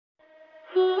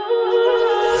Careful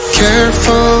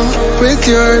with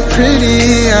your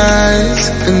pretty eyes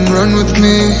and run with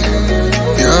me,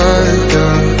 you're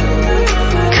young.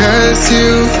 'Cause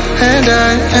you and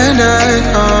I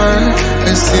are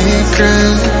a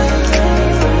secret.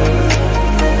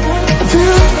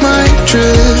 Feel my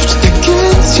drift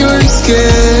against your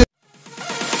skin.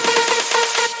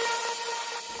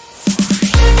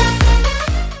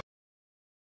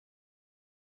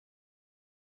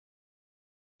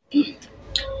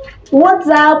 What's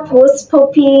up? What's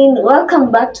popping?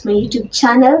 Welcome back to my YouTube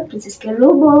channel, Princess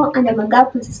Kerubo, and I'm a girl,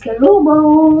 Princess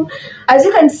Kerubo. As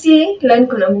you can see, leo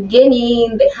kuna mgeni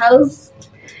in the house.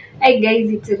 Hi guys,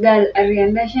 it's a girl,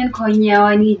 Ariane, Dashian kwenye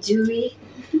wanijui.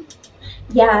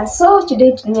 Yeah, so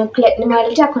today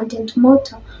nimewaletea content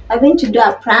moto. We're going to do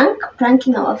a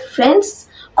pranking our friends,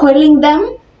 calling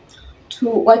them to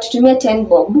watutumia 10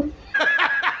 bob.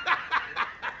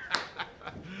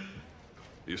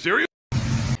 You serious?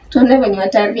 Don't know when you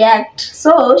react.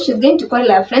 So she's going to call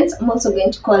her friends. I'm also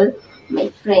going to call my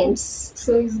friends.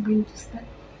 So he's going to start.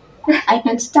 I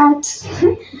can start.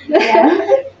 Yeah.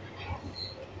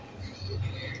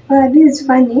 This is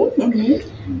funny.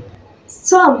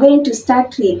 So I'm going to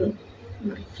start with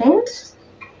my friend.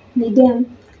 Need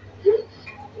them.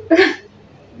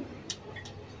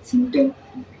 Simple.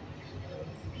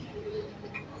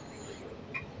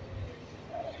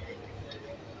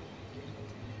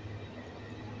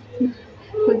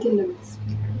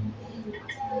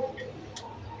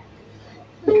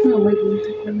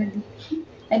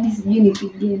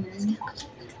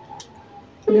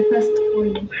 The first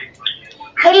point.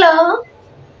 Hello.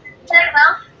 Hello.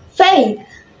 Faith.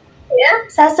 Yeah.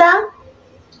 Sasa.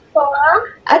 Poa.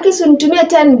 Aki sunitumia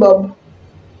 10 bob.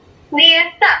 Ni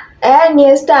Esther. Ni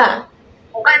Esther.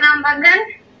 Uka namba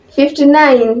gani?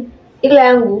 59. Ila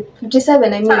yangu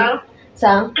 57 I mean.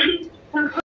 Sawa.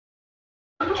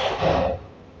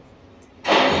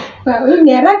 Wewe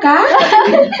ni haraka.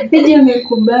 Nije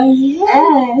nimekubali.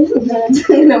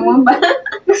 Namwomba.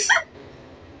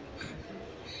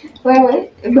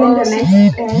 Wewe, benda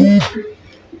next.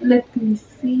 Let me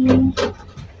see.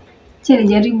 Chani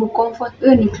jaribu comfort.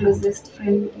 Wewe ni closest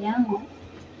friend yangu.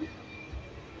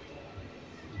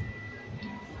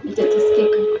 Nitatusikia.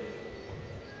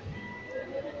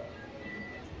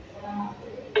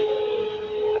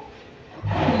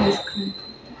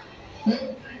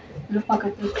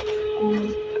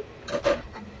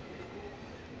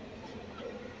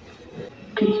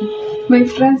 My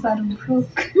friends are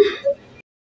broke.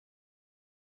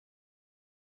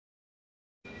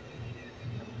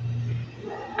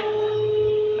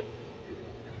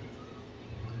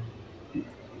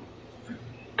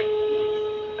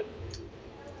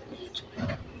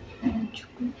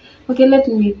 Okay, let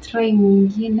me try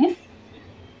mwingine.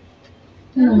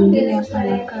 Mwingine hapa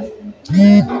nakaa.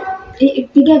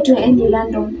 Piga tu any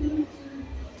random.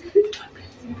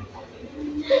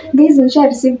 Guys, we shall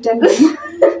receive 10 bob.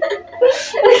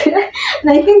 And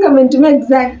I think I'm into my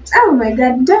exact. Oh my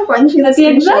god, don't want you to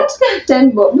exact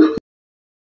 10 bob.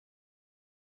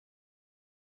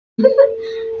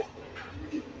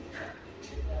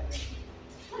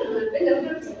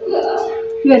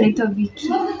 Hiyo anaitwa Vicky.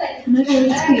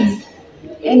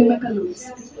 Yaani meka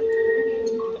loose.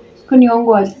 Kwani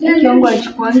wangu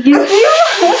achukua ngizi.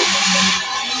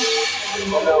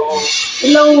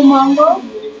 Hello mambo.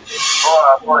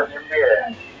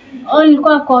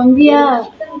 Nilikuwa nakwambia.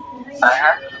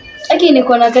 Aki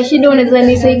niko na kashida, unaweza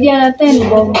nisaidia na 10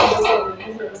 bob.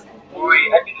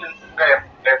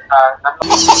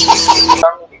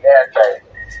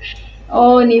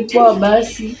 Oh, ni poa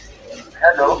basi.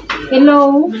 Hello.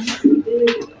 Hello.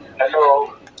 Hello.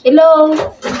 Hello.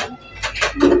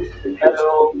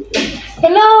 Hello.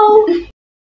 Hello.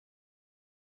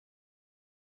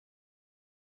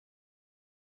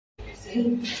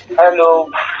 Hello.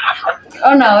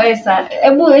 Ona wewe sana.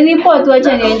 Hebu nipo tu,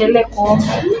 acha niendelee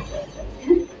kuomba.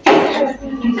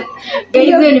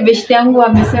 Guys, ni beshte yangu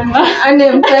amesema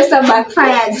Mpesa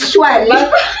backfired shwari.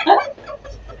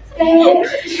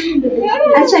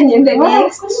 Acha niende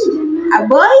next. A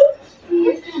boy.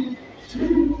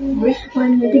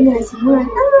 Nipiga na simu.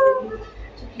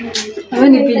 wewe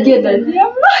nipigie dadi.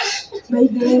 By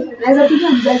the way, naweza piga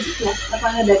mzazi pia.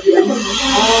 Hapana dadi yangu.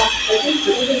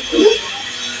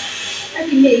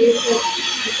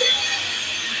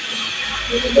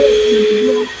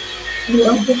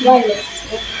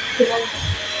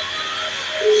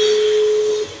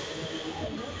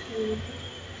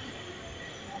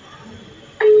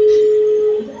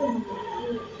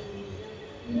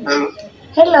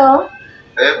 Hello.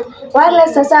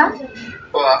 Wale sasa?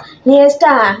 Poa. Ni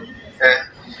Esther.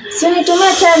 Si nitumie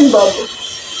 10 bob.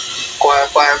 Kwa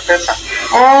M-Pesa.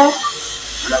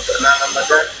 Na namba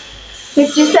gani?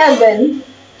 57.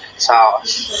 Sawa.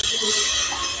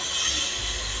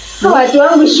 Watu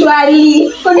wangu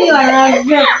shwari. Kwani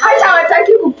wanaanza Hata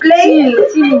hawataki kuplay.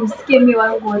 chini msikie mimi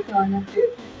wangu wote wanapenda.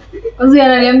 Kwanza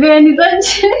ananiambia ni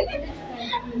taje.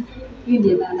 Mimi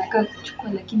ndiye anakaa kuchukua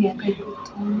lakini akai kutoa.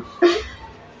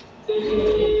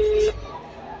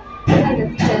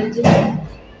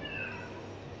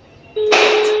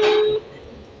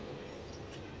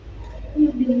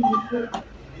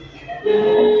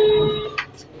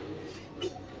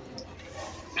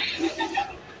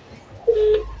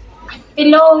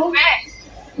 Hello.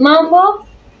 Mambo?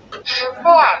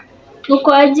 Poa.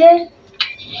 Uko aje?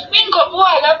 Mimi niko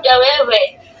poa, labda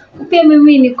wewe. Pia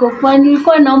mimi niko poa.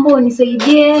 Nilikuwa naomba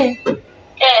unisaidie.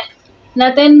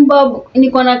 Na then Bob,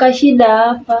 niko na kashida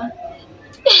hapa.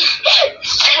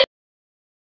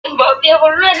 Bob,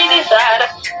 ya nini Sara?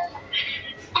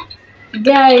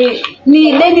 Guy,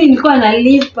 ni deni nilikuwa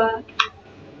nalipa.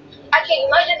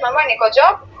 Imagine mama niko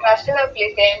job, na sina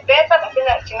place ya M-Pesa,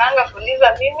 na sinanga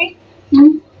fuliza mimi.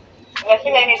 Na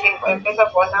sina anything kwa M-Pesa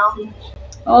for now.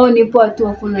 Oh, ni poa tu,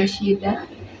 hakuna shida.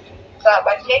 Sawa,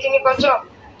 but yeti niko job.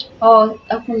 Oh,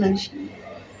 hakuna shida.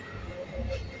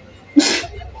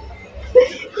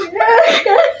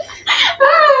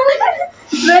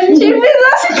 Friendship is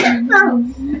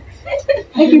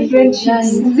Friendship.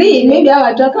 See, maybe hawa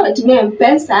watu wako watumia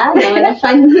M-Pesa na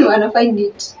wanafanya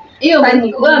it. Hiyo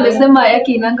wewe amesema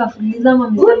yake inanga fuliza ama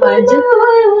amesema aje?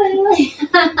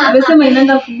 Amesema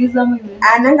inanga fuliza ama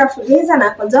ananga fuliza na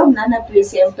kwa job na ana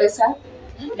place ya M-Pesa.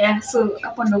 yeah, so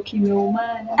hapo ndo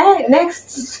kimeumana.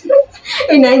 Next.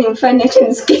 Nani mfanye acha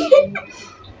nisikie.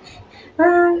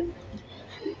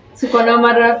 Siko na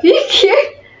marafiki.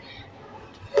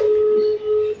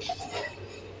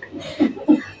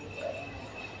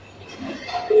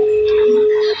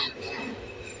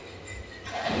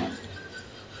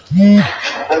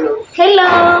 Hello.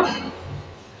 Hello.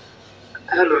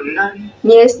 Hello, nani?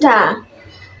 Ni Esther.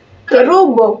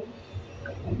 Kerubo.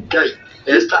 Guy,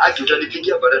 Esther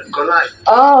utanipigia baada niko live.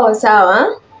 Oh,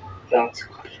 sawa. Sawa.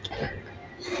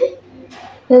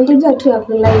 Ndio tu ya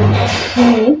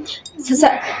kulive.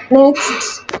 Sasa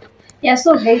next. Yeah,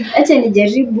 so guys, acha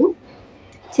nijaribu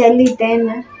chali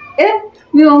tena.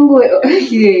 Mimi wangu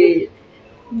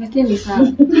Umeteni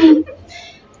sana.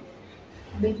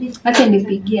 Acha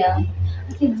nipigia.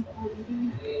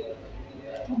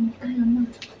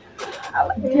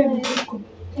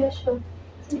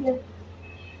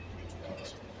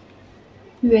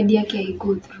 Wewe yake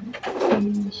haiko through.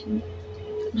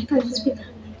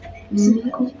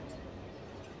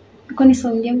 Kwani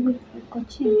saundi yangu iko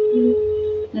chini?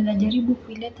 Na najaribu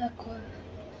kuileta kwa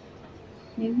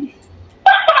mimi.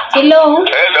 Hello.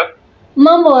 Hello.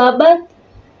 Mambo haba?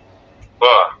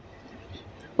 Poa.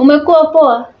 Umekuwa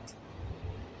poa?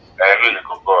 Mimi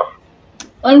niko poa.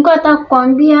 Walikuwa nataka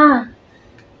kukwambia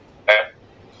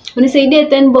unisaidie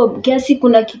 10 bob kiasi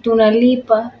kuna kitu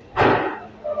nalipa.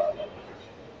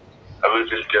 Hapo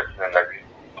tulikia ngapi?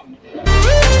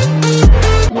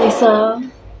 Ni sawa.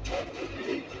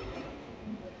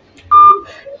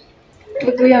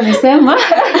 Huyu amesema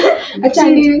acha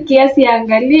ni kiasi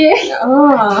angalie.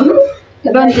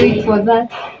 Don't do it for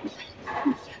that.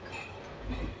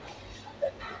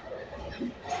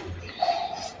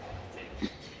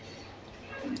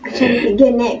 Acha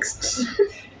nipige next.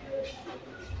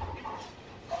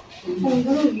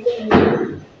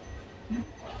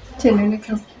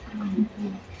 Cheneleka.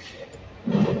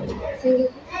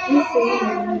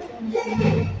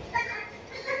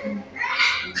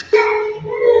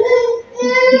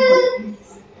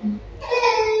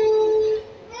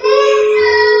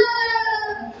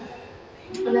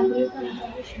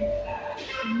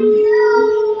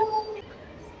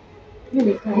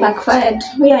 Backfired.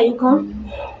 Where are you going?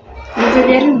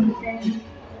 Nijaribu tena.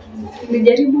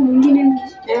 Nijaribu mwingine.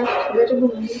 Jaribu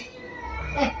mwingine.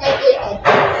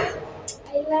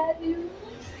 I love you.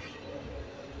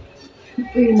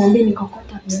 Huyu mwambie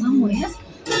nikokota somewhere.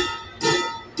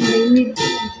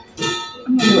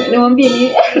 Nimwambie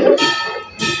ni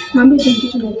Mwambie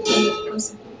kitu na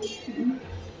kosa.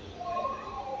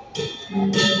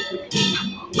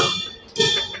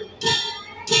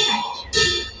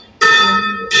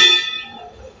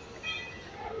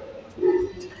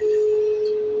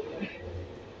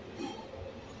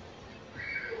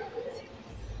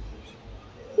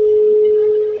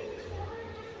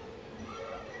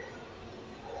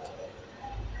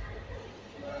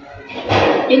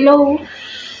 hello.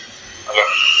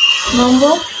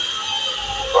 Mambo?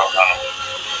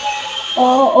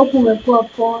 Opo umekuwa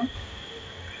poa.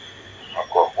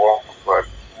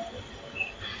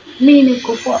 Mimi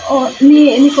niko kwa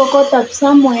niko caught up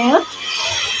somewhere.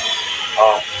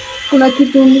 Kuna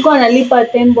kitu nilikuwa nalipa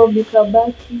 10 bob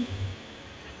ikabaki.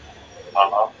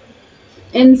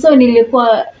 And so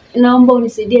nilikuwa naomba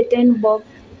unisaidie 10 bob.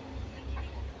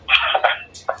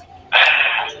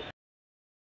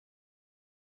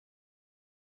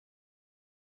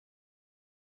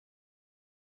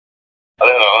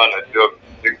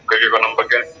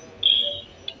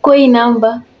 Kwa hii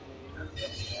namba.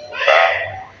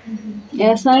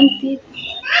 Asante.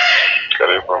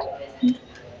 Karibu.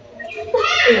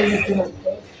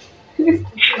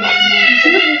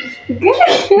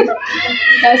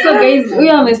 So guys,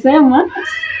 huyo amesema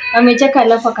amecheka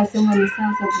alafu akasema ni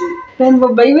sasa Tembo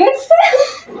by Wex.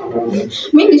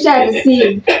 Mimi nisha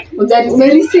receive.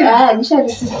 Nisha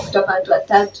receive kutoka watu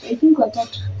watatu. I think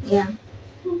watatu. Yeah.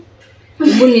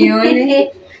 Hebu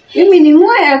nione. Mimi ni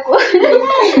moya kwa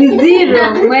ni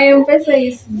zero. My mpesa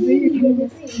is zero.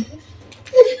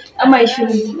 Ama ishu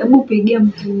hebu pigia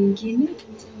mtu mwingine.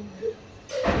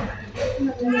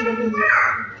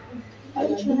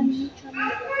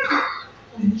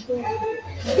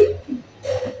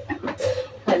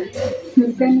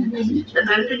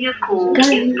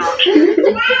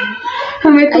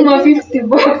 Ametuma 50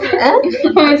 bob.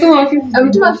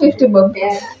 Ametuma 50 bob.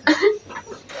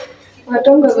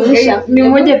 Watongo wamesha. Ni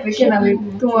mmoja pekee na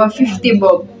ametuma 50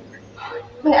 bob.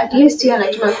 At least yeye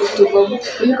anatuma 50 bob.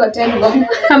 Kuliko 10 bob.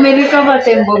 Amerecover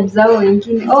 10 bob zao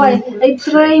wengine. Oh, I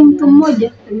try mtu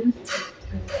mmoja.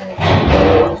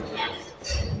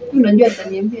 Unajua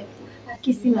ataniambia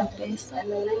sina pesa.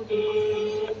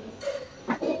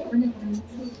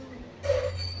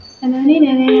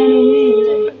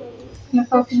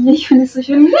 Nafaa kwenye hiyo ni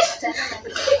social media.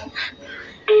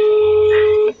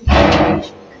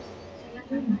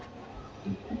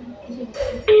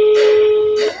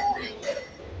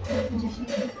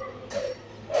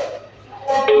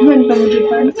 Mbona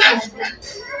nitamjipani?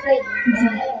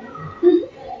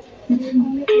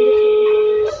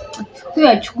 Huyo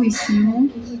achukui simu.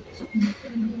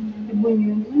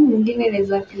 Mwingine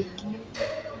anaweza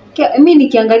pigia. Mimi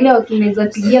nikiangalia watu naweza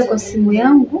pigia kwa simu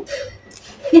yangu.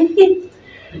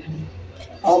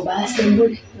 Basi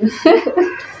mbona.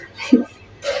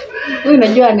 Wewe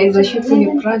unajua anaweza shoot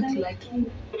ni prank lakini.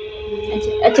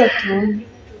 Acha tuone.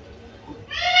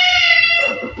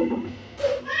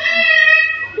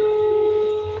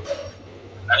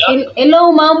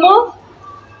 Hello mambo?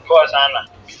 Poa sana.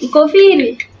 Uko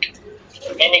fiti?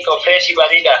 Mimi niko fresh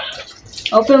barida.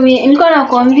 Mimi niko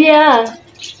nakwambia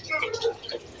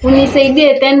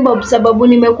unisaidie 10 bob sababu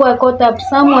nimekuwa caught up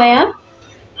somewhere.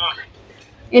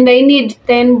 And I need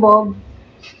 10 bob.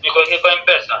 Niko kwa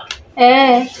M-Pesa.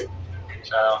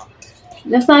 Sawa.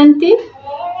 Asante.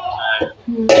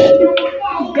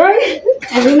 Guys,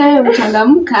 Ariane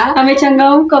amechangamka.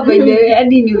 Amechangamka by the way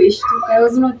hadi nimeshtuka. I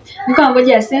was not.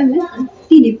 Ngoja aseme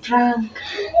hii ni prank.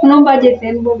 Unaomba aje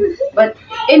 10 bob. But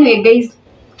anyway guys,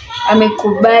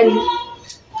 amekubali.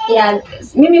 Yeah,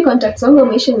 mimi contacts wangu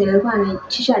umeisha nilikuwa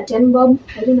anachisha 10 bob.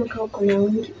 I don't know kama kuna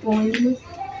wengi.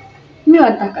 Mimi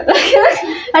nataka.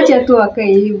 Acha tu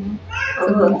akae hivyo.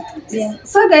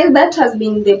 So guys, that has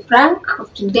been the prank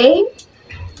of today.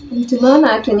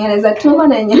 Tumeona Kenya anaweza tuma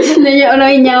na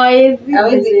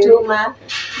hawezi tuma.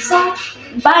 So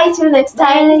bye till next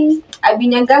time. I've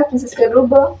been your girl Princess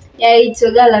Kerubo. Yeah, it's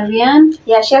your girl Ariane.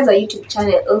 Yeah, she has a YouTube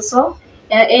channel also.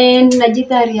 And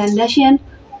Najita Ariane Dashian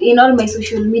in all my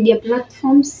social media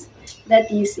platforms.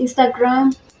 That is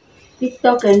Instagram,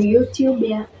 TikTok and YouTube.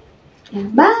 Yeah.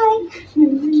 Bye.